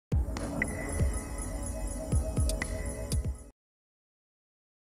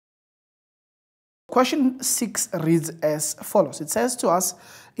Question 6 reads as follows. It says to us,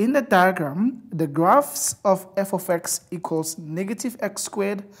 in the diagram, the graphs of f of x equals negative x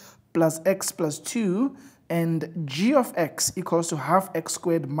squared plus x plus 2 and g of x equals to half x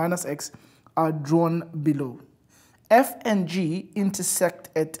squared minus x are drawn below. F and g intersect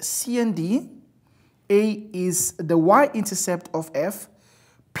at C and D. A is the y-intercept of f.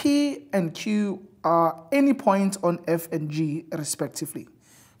 P and Q are any point on f and g respectively.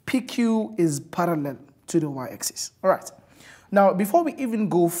 PQ is parallel to the y-axis. All right. Now, before we even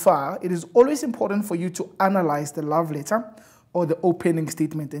go far, it is always important for you to analyze the love letter or the opening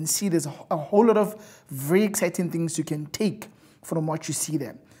statement and see there's a whole lot of very exciting things you can take from what you see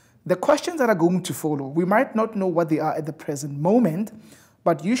there. The questions that are going to follow, we might not know what they are at the present moment,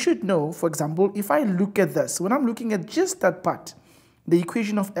 but you should know, for example, if I look at this, when I'm looking at just that part, the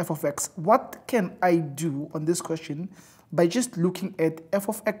equation of f of x, what can I do on this question by just looking at f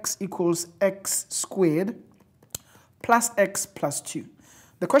of x equals x squared plus x plus 2.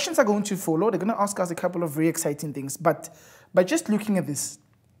 The questions are going to follow. They're going to ask us a couple of very exciting things, but by just looking at this,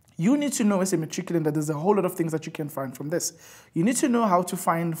 you need to know as a matriculant that there's a whole lot of things that you can find from this. You need to know how to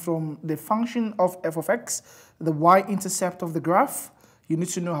find from the function of f of x, the y-intercept of the graph. You need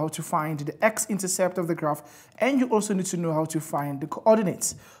to know how to find the x-intercept of the graph, and you also need to know how to find the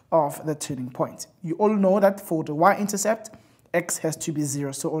coordinates of the turning point. You all know that for the y-intercept, x has to be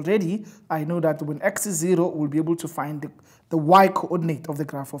 0. So already, I know that when x is 0, we'll be able to find the y-coordinate of the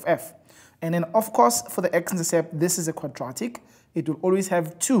graph of f. And then, of course, for the x-intercept, this is a quadratic. It will always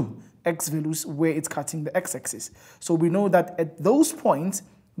have two x values where it's cutting the x-axis. So we know that at those points,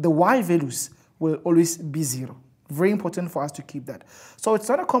 the y values will always be 0. Very important for us to keep that. So it's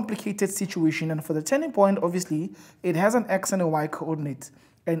not a complicated situation, and for the turning point, obviously, it has an x and a y coordinate.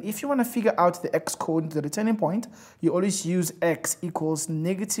 And if you want to figure out the x coordinate of the turning point, you always use x equals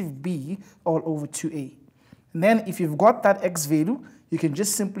negative b all over 2a. And then if you've got that x value, you can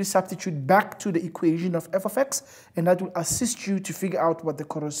just simply substitute back to the equation of f of x, and that will assist you to figure out what the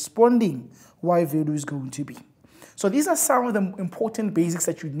corresponding y value is going to be. So these are some of the important basics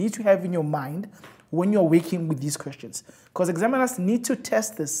that you need to have in your mind when you're working with these questions, because examiners need to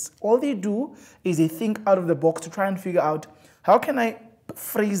test this. All they do is they think out of the box to try and figure out, how can I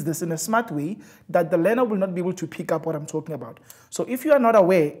phrase this in a smart way that the learner will not be able to pick up what I'm talking about. So if you are not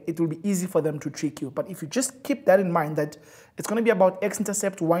aware, it will be easy for them to trick you. But if you just keep that in mind, that it's going to be about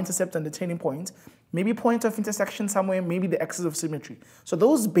x-intercept, y-intercept, and the turning point, maybe point of intersection somewhere, maybe the axis of symmetry. So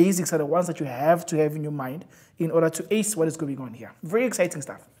those basics are the ones that you have to have in your mind in order to ace what is going on here. Very exciting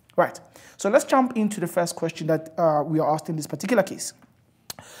stuff. Right, so let's jump into the first question that we are asked in this particular case.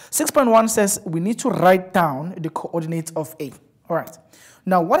 6.1 says we need to write down the coordinates of A. All right,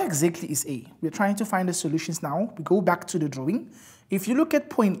 now what exactly is A? We're trying to find the solutions now. We go back to the drawing. If you look at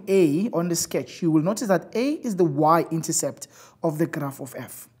point A on the sketch, you will notice that A is the y-intercept of the graph of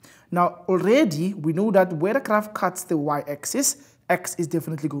f. Now already we know that where the graph cuts the y-axis, x is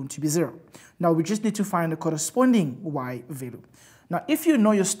definitely going to be 0. Now we just need to find the corresponding y value. Now, if you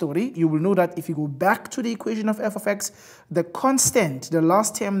know your story, you will know that if you go back to the equation of f of x, the constant, the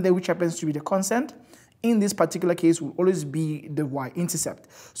last term there, which happens to be the constant, in this particular case will always be the y-intercept.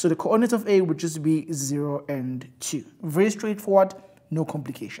 So the coordinate of A would just be 0 and 2. Very straightforward, no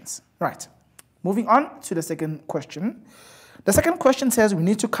complications. Right, moving on to the second question. The second question says we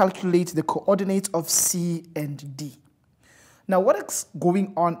need to calculate the coordinates of C and D. Now, what is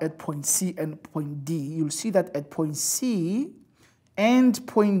going on at point C and point D? You'll see that at point C and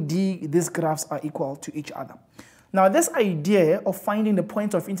point D, these graphs are equal to each other. Now, this idea of finding the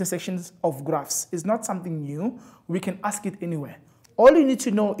point of intersections of graphs is not something new. We can ask it anywhere. All you need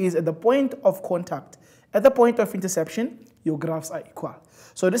to know is at the point of contact, at the point of intersection, your graphs are equal.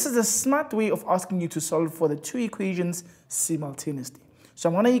 So this is a smart way of asking you to solve for the two equations simultaneously. So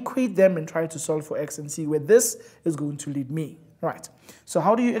I'm going to equate them and try to solve for x and see where this is going to lead me. Right. So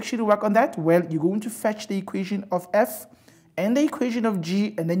how do you actually work on that? Well, you're going to fetch the equation of f and the equation of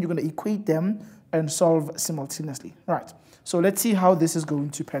g, and then you're going to equate them and solve simultaneously. Right, so let's see how this is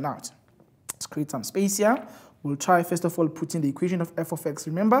going to pan out. Let's create some space here. We'll try first of all putting the equation of f of x.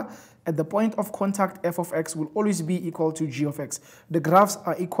 Remember, at the point of contact, f of x will always be equal to g of x. The graphs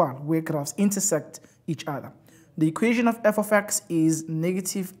are equal where graphs intersect each other. The equation of f of x is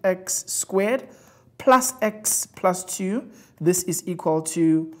negative x squared plus x plus 2. This is equal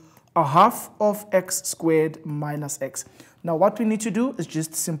to a half of x squared minus x. Now what we need to do is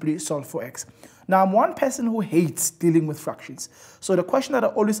just simply solve for x. Now I'm one person who hates dealing with fractions. So the question that I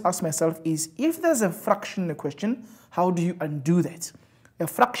always ask myself is, if there's a fraction in a question, how do you undo that? A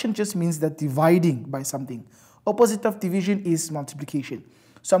fraction just means that dividing by something. Opposite of division is multiplication.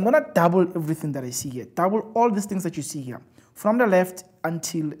 So I'm going to double everything that I see here. Double all these things that you see here, from the left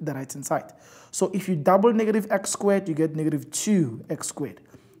until the right hand side. So if you double negative x squared, you get negative 2x squared.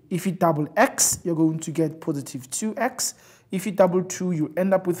 If you double x, you're going to get positive 2x. If you double 2, you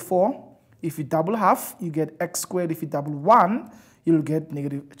end up with 4. If you double half, you get x squared. If you double 1, you'll get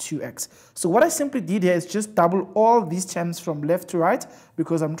negative 2x. So what I simply did here is just double all these terms from left to right,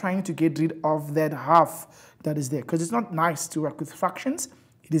 because I'm trying to get rid of that half that is there, because it's not nice to work with fractions.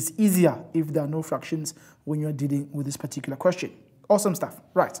 It is easier if there are no fractions when you're dealing with this particular question. Awesome stuff.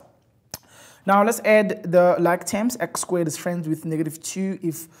 Right. Now let's add the like terms. X squared is friends with negative 2.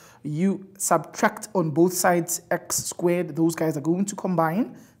 If you subtract on both sides x squared, those guys are going to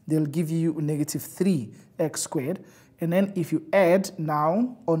combine. They'll give you negative 3x squared. And then if you add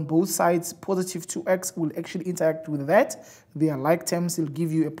now on both sides, positive 2x will actually interact with that. They are like terms. They'll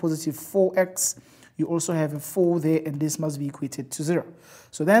give you a positive 4x. You also have a 4 there, and this must be equated to 0.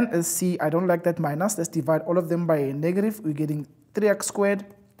 So then let's see, I don't like that minus. Let's divide all of them by a negative. We're getting 3x squared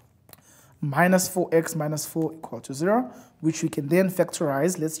minus 4x minus 4 equal to 0, which we can then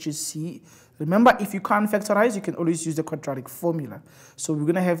factorize. Let's just see. Remember, if you can't factorize, you can always use the quadratic formula. So we're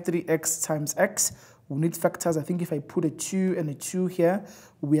going to have 3x times x. We need factors. I think if I put a 2 and a 2 here,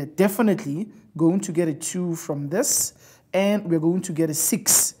 we are definitely going to get a 2 from this, and we're going to get a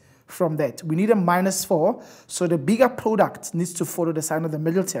 6 from that. We need a minus 4, so the bigger product needs to follow the sign of the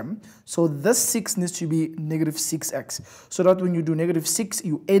middle term. So this 6 needs to be negative 6x, so that when you do negative 6,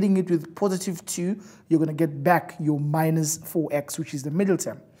 you're adding it with positive 2, you're going to get back your minus 4x, which is the middle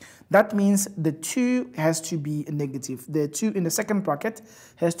term. That means the 2 has to be negative. The 2 in the second bracket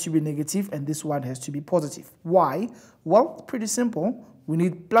has to be negative, and this one has to be positive. Why? Well, pretty simple. We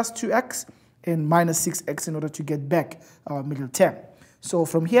need plus 2x and minus 6x in order to get back our middle term. So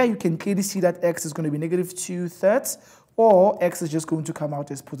from here, you can clearly see that x is going to be negative 2/3, or x is just going to come out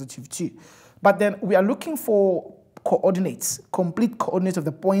as positive 2. But then we are looking for coordinates, complete coordinates of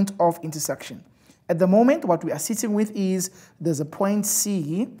the point of intersection. At the moment, what we are sitting with is there's a point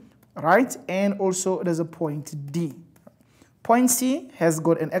C, right? And also there's a point D. Point C has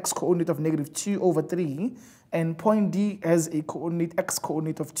got an x coordinate of negative 2/3, and point D has a coordinate x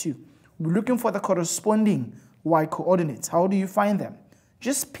coordinate of 2. We're looking for the corresponding y coordinates. How do you find them?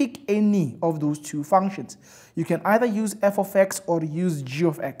 Just pick any of those two functions. You can either use f of x or use g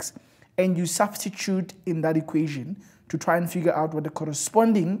of x, and you substitute in that equation to try and figure out what the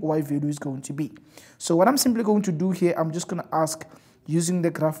corresponding y value is going to be. So what I'm simply going to do here, I'm just going to ask using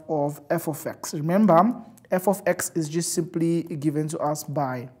the graph of f of x. Remember, f of x is just simply given to us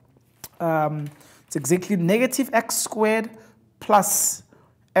by, it's exactly negative x squared plus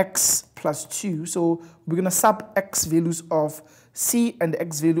x plus 2. So we're going to sub x values of c and the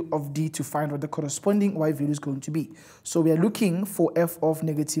x value of d to find what the corresponding y value is going to be. So we are looking for f of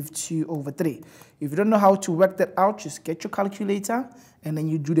negative 2/3. If you don't know how to work that out, just get your calculator and then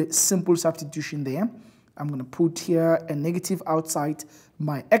you do the simple substitution there. I'm going to put here a negative outside.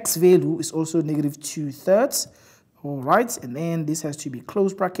 My x value is also negative 2/3. All right, and then this has to be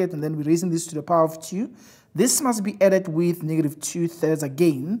close bracket, and then we're raising this to the power of 2. This must be added with negative 2/3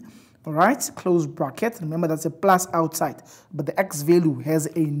 again. All right, close bracket. Remember, that's a plus outside, but the x value has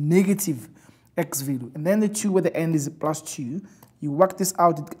a negative x value. And then the 2 at the end is a plus 2. You work this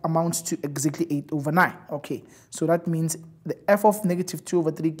out, it amounts to exactly 8/9. Okay, so that means the f of negative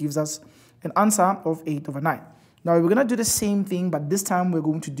 2/3 gives us an answer of 8/9. Now, we're going to do the same thing, but this time we're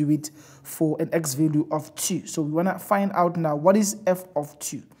going to do it for an x value of 2. So we want to find out now what is f of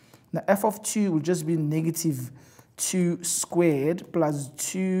 2. Now, f of 2 will just be negative 2 squared plus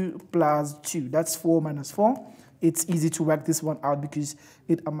 2 plus 2. That's 4 minus 4. It's easy to work this one out because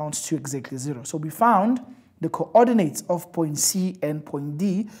it amounts to exactly 0. So we found the coordinates of point C and point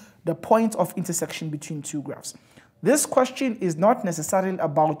D, the point of intersection between two graphs. This question is not necessarily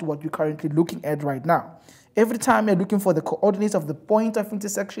about what you're currently looking at right now. Every time you're looking for the coordinates of the point of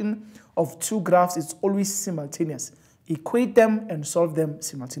intersection of two graphs, it's always simultaneous. Equate them and solve them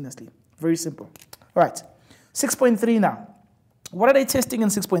simultaneously. Very simple. All right. 6.3 now. What are they testing in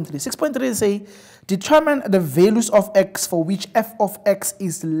 6.3? 6.3 say, determine the values of x for which f of x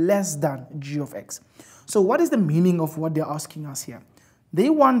is less than g of x. So what is the meaning of what they're asking us here? They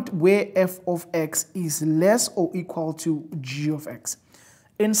want where f of x is less or equal to g of x.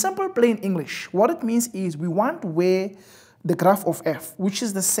 In simple plain English, what it means is we want where the graph of f, which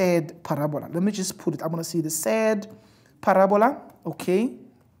is the said parabola. Let me just put it. I'm going to say the said parabola, okay,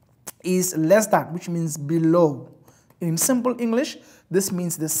 is less than, which means below. In simple English, this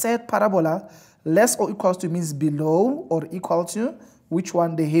means the said parabola less or equals to means below or equal to which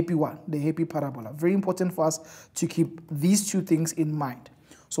one? The happy one, the happy parabola. Very important for us to keep these two things in mind.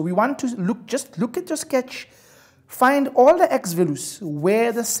 So we want to look at your sketch, find all the x values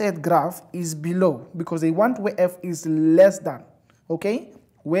where the said graph is below, because they want where f is less than, okay?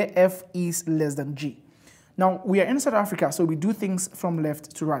 Where f is less than g. Now, we are in South Africa, so we do things from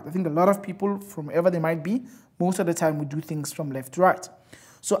left to right. I think a lot of people, from wherever they might be, most of the time we do things from left to right.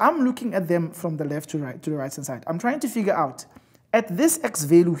 So I'm looking at them from the left to right, to the right hand side. I'm trying to figure out, at this x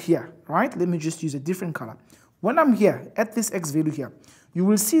value here, right? Let me just use a different color. When I'm here, at this x value here, you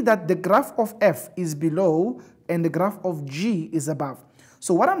will see that the graph of f is below and the graph of g is above.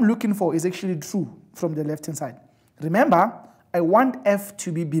 So what I'm looking for is actually true from the left hand side. Remember, I want f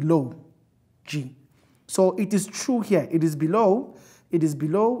to be below g. So it is true here. It is below, it is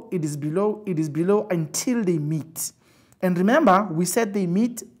below, it is below, it is below until they meet. And remember, we said they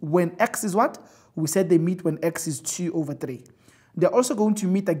meet when x is what? We said they meet when x is 2 over 3. They're also going to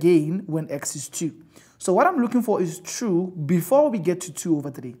meet again when x is 2. So what I'm looking for is true before we get to 2 over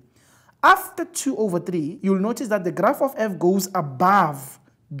 3. After 2 over 3, you'll notice that the graph of f goes above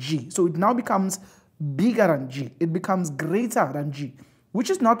g. So it now becomes bigger than g. It becomes greater than g, which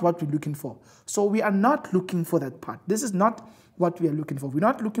is not what we're looking for. So we are not looking for that part. This is not what we are looking for. We're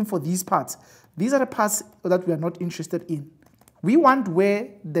not looking for these parts. These are the parts that we are not interested in. We want where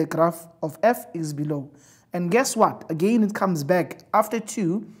the graph of f is below. And guess what? Again, it comes back. After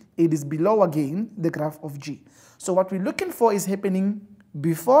 2, it is below again the graph of g. So what we're looking for is happening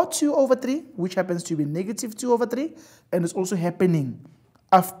before 2 over 3, which happens to be negative 2 over 3, and it's also happening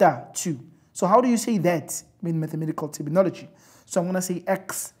after 2. So how do you say that in mathematical terminology? So I'm going to say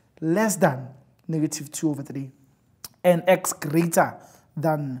x less than negative 2 over 3 and x greater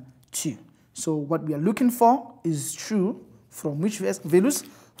than 2. So what we are looking for is true from which values?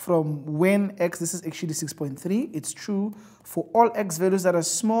 From when x, this is actually 6.3, it's true for all x values that are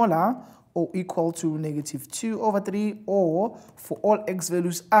smaller or equal to negative 2 over 3, or for all x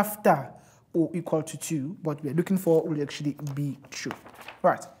values after or equal to 2. What we are looking for will actually be true.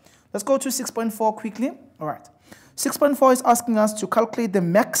 All right, let's go to 6.4 quickly. All right, 6.4 is asking us to calculate the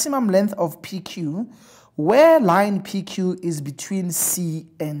maximum length of PQ where line PQ is between C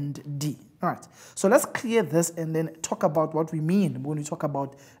and D. All right, so let's clear this and then talk about what we mean when we talk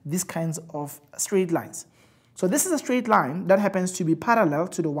about these kinds of straight lines. So this is a straight line that happens to be parallel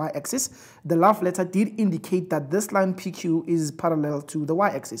to the y-axis. The love letter did indicate that this line PQ is parallel to the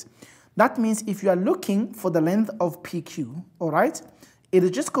y-axis. That means if you are looking for the length of PQ, all right, it is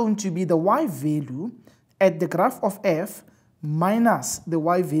just going to be the y value at the graph of f minus the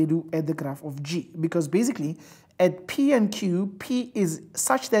y value at the graph of g. Because basically at P and Q, P is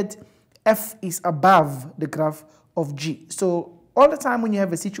such that f is above the graph of g. So all the time when you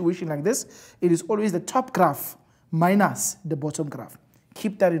have a situation like this, it is always the top graph minus the bottom graph.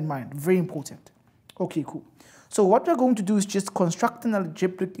 Keep that in mind, very important. Okay, cool. So what we're going to do is just construct an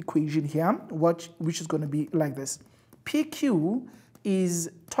algebraic equation here, which is going to be like this. PQ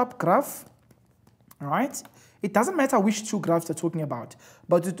is top graph, all right? It doesn't matter which two graphs they're talking about,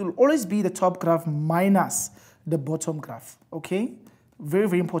 but it will always be the top graph minus the bottom graph, okay? Very,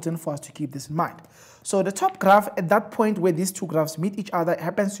 very important for us to keep this in mind. So the top graph at that point where these two graphs meet each other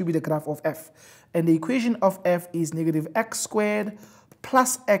happens to be the graph of f. And the equation of f is negative x squared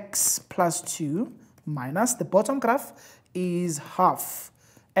plus x plus 2 minus the bottom graph is half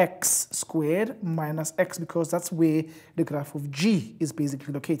x squared minus x, because that's where the graph of g is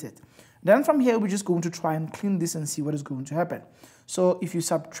basically located. Then from here, we're just going to try and clean this and see what is going to happen. So if you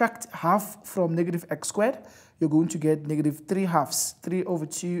subtract half from negative x squared, you're going to get negative 3 halves, 3 over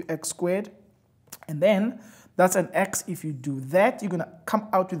 2 x squared. And then that's an x. If you do that, you're going to come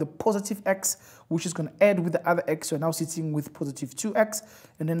out with a positive x, which is going to add with the other x. You're now sitting with positive 2x,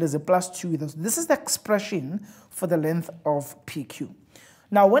 and then there's a plus 2 with us. This is the expression for the length of PQ.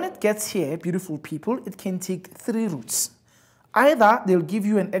 Now, when it gets here, beautiful people, it can take 3 routes. Either they'll give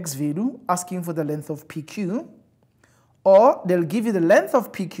you an x value asking for the length of PQ, or they'll give you the length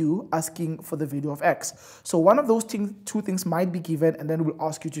of PQ asking for the value of x. So one of those two things might be given, and then we'll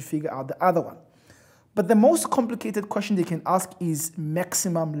ask you to figure out the other one. But the most complicated question they can ask is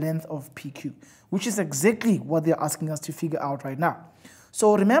maximum length of PQ, which is exactly what they're asking us to figure out right now.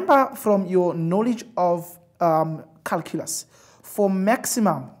 So remember from your knowledge of calculus, for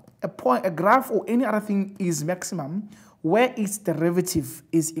maximum, a graph or any other thing is maximum where its derivative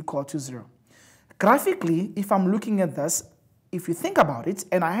is equal to 0. Graphically, if I'm looking at this, if you think about it,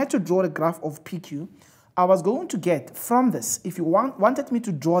 and I had to draw the graph of PQ, I was going to get from this, if you wanted me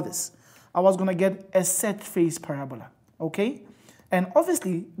to draw this, I was going to get a set phase parabola, okay? And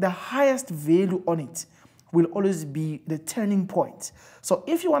obviously, the highest value on it will always be the turning point. So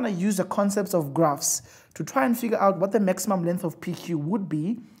if you want to use the concepts of graphs to try and figure out what the maximum length of PQ would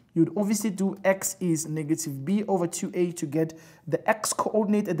be, you'd obviously do x is negative b over 2a to get the x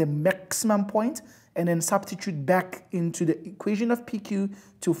coordinate at the maximum point, and then substitute back into the equation of PQ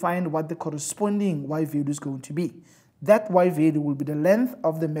to find what the corresponding y value is going to be. That y value will be the length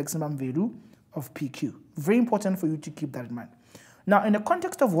of the maximum value of PQ. Very important for you to keep that in mind. Now, in the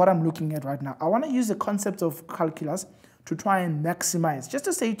context of what I'm looking at right now, I want to use the concept of calculus to try and maximize. Just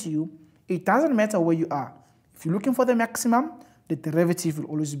to say to you, it doesn't matter where you are. If you're looking for the maximum, the derivative will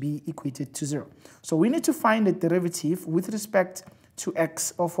always be equated to 0. So we need to find the derivative with respect to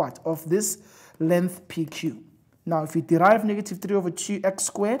x of what? Of this length PQ. Now, if you derive negative 3 over 2x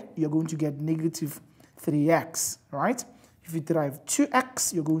squared, you're going to get negative 3x, right? If you derive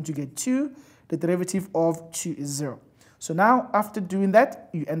 2x, you're going to get 2. The derivative of 2 is 0. So now, after doing that,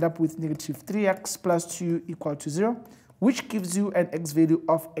 you end up with negative 3x plus 2 equal to 0, which gives you an x value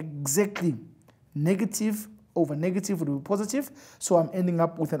of exactly negative over negative will be positive. So I'm ending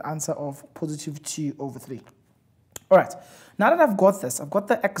up with an answer of positive 2 over 3. All right, now that I've got this, I've got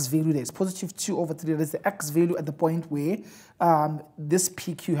the x value there. It's positive 2 over 3. That is the x value at the point where this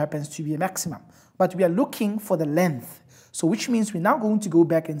PQ happens to be a maximum. But we are looking for the length. So which means we're now going to go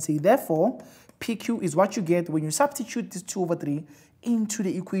back and say, therefore, PQ is what you get when you substitute this 2 over 3 into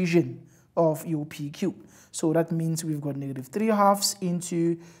the equation of your PQ. So that means we've got negative 3 halves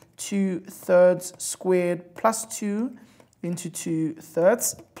into 2 thirds squared plus 2 into 2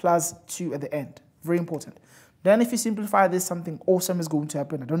 thirds plus 2 at the end. Very important. Then if you simplify this, something awesome is going to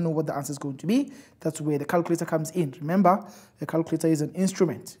happen. I don't know what the answer is going to be. That's where the calculator comes in. Remember, the calculator is an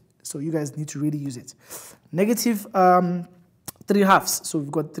instrument, so you guys need to really use it. Negative 3 halves. So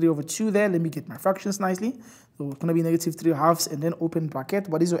we've got 3 over 2 there. Let me get my fractions nicely. So it's going to be negative 3 halves and then open bracket.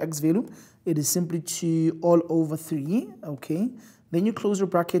 What is your x value? It is simply 2 all over 3. Okay. Then you close your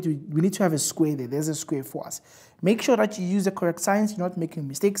bracket. We need to have a square there. There's a square for us. Make sure that you use the correct signs. You're not making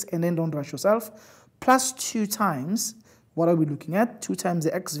mistakes, and then don't rush yourself. Plus 2 times, what are we looking at? 2 times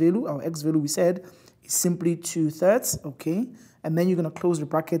the x value. Our x value, we said, is simply 2 thirds, okay? And then you're going to close the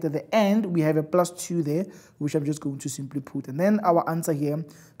bracket at the end. We have a plus 2 there, which I'm just going to simply put. And then our answer here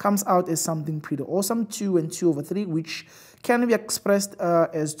comes out as something pretty awesome, 2 and 2 over 3, which can be expressed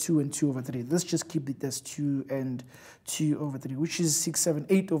as 2 and 2 over 3. Let's just keep it as 2 and 2 over 3, which is 6, 7,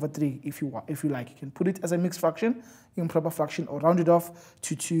 8 over 3 if you like. You can put it as a mixed fraction, improper fraction, or round it off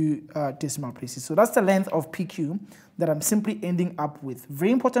to 2 decimal places. So that's the length of PQ that I'm simply ending up with.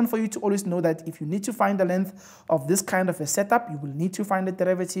 Very important for you to always know that if you need to find the length of this kind of a setup, you will need to find the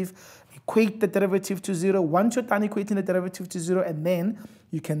derivative, equate the derivative to 0. Once you're done equating the derivative to 0, and then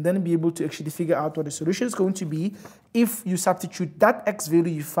you can then be able to actually figure out what the solution is going to be if you substitute that x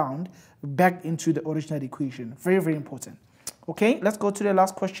value you found back into the original equation. Very, very important. Okay, let's go to the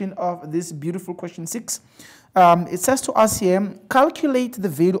last question of this beautiful question 6. It says to us here, calculate the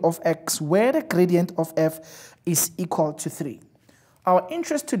value of x where the gradient of f is equal to 3. Our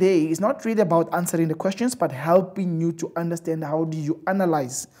interest today is not really about answering the questions, but helping you to understand how do you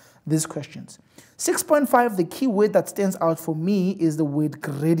analyze these questions. 6.5, the key word that stands out for me is the word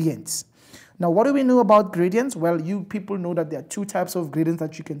gradients. Now, what do we know about gradients? Well, you people know that there are 2 types of gradients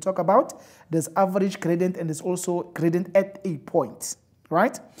that you can talk about. There's average gradient and there's also gradient at a point,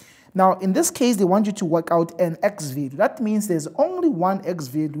 right? Now, in this case, they want you to work out an x value. That means there's only one x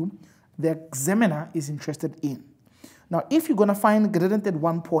value the examiner is interested in. Now, if you're going to find gradient at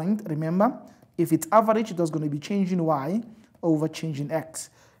one point, remember, if it's average, it's going to be changing y over changing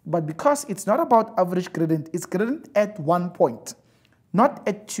x. But because it's not about average gradient, it's gradient at one point, not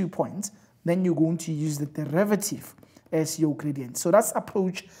at 2 points, then you're going to use the derivative as your gradient. So that's the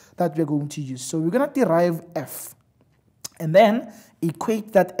approach that we're going to use. So we're going to derive f and then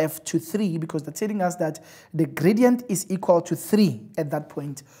equate that f to 3 because they're telling us that the gradient is equal to 3 at that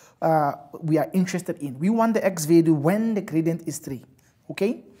point we are interested in. We want the x value when the gradient is 3,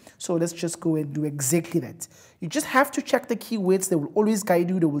 okay? So let's just go and do exactly that. You just have to check the keywords. They will always guide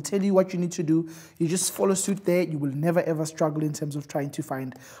you. They will tell you what you need to do. You just follow suit there. You will never ever struggle in terms of trying to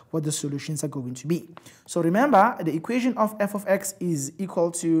find what the solutions are going to be. So remember, the equation of f of x is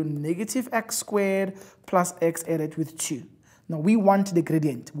equal to negative x squared plus x added with 2. Now we want the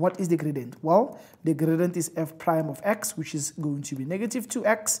gradient. What is the gradient? Well, the gradient is f prime of x, which is going to be negative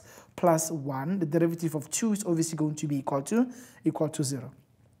 2x plus 1. The derivative of 2 is obviously going to be equal to 0.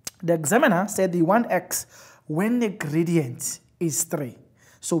 The examiner said they want x when the gradient is 3.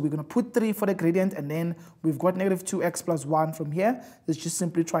 So we're going to put 3 for the gradient, and then we've got negative 2x plus 1 from here. It's just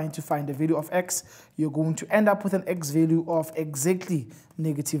simply trying to find the value of x. You're going to end up with an x value of exactly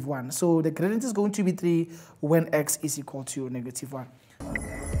negative 1. So the gradient is going to be 3 when x is equal to negative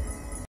 1.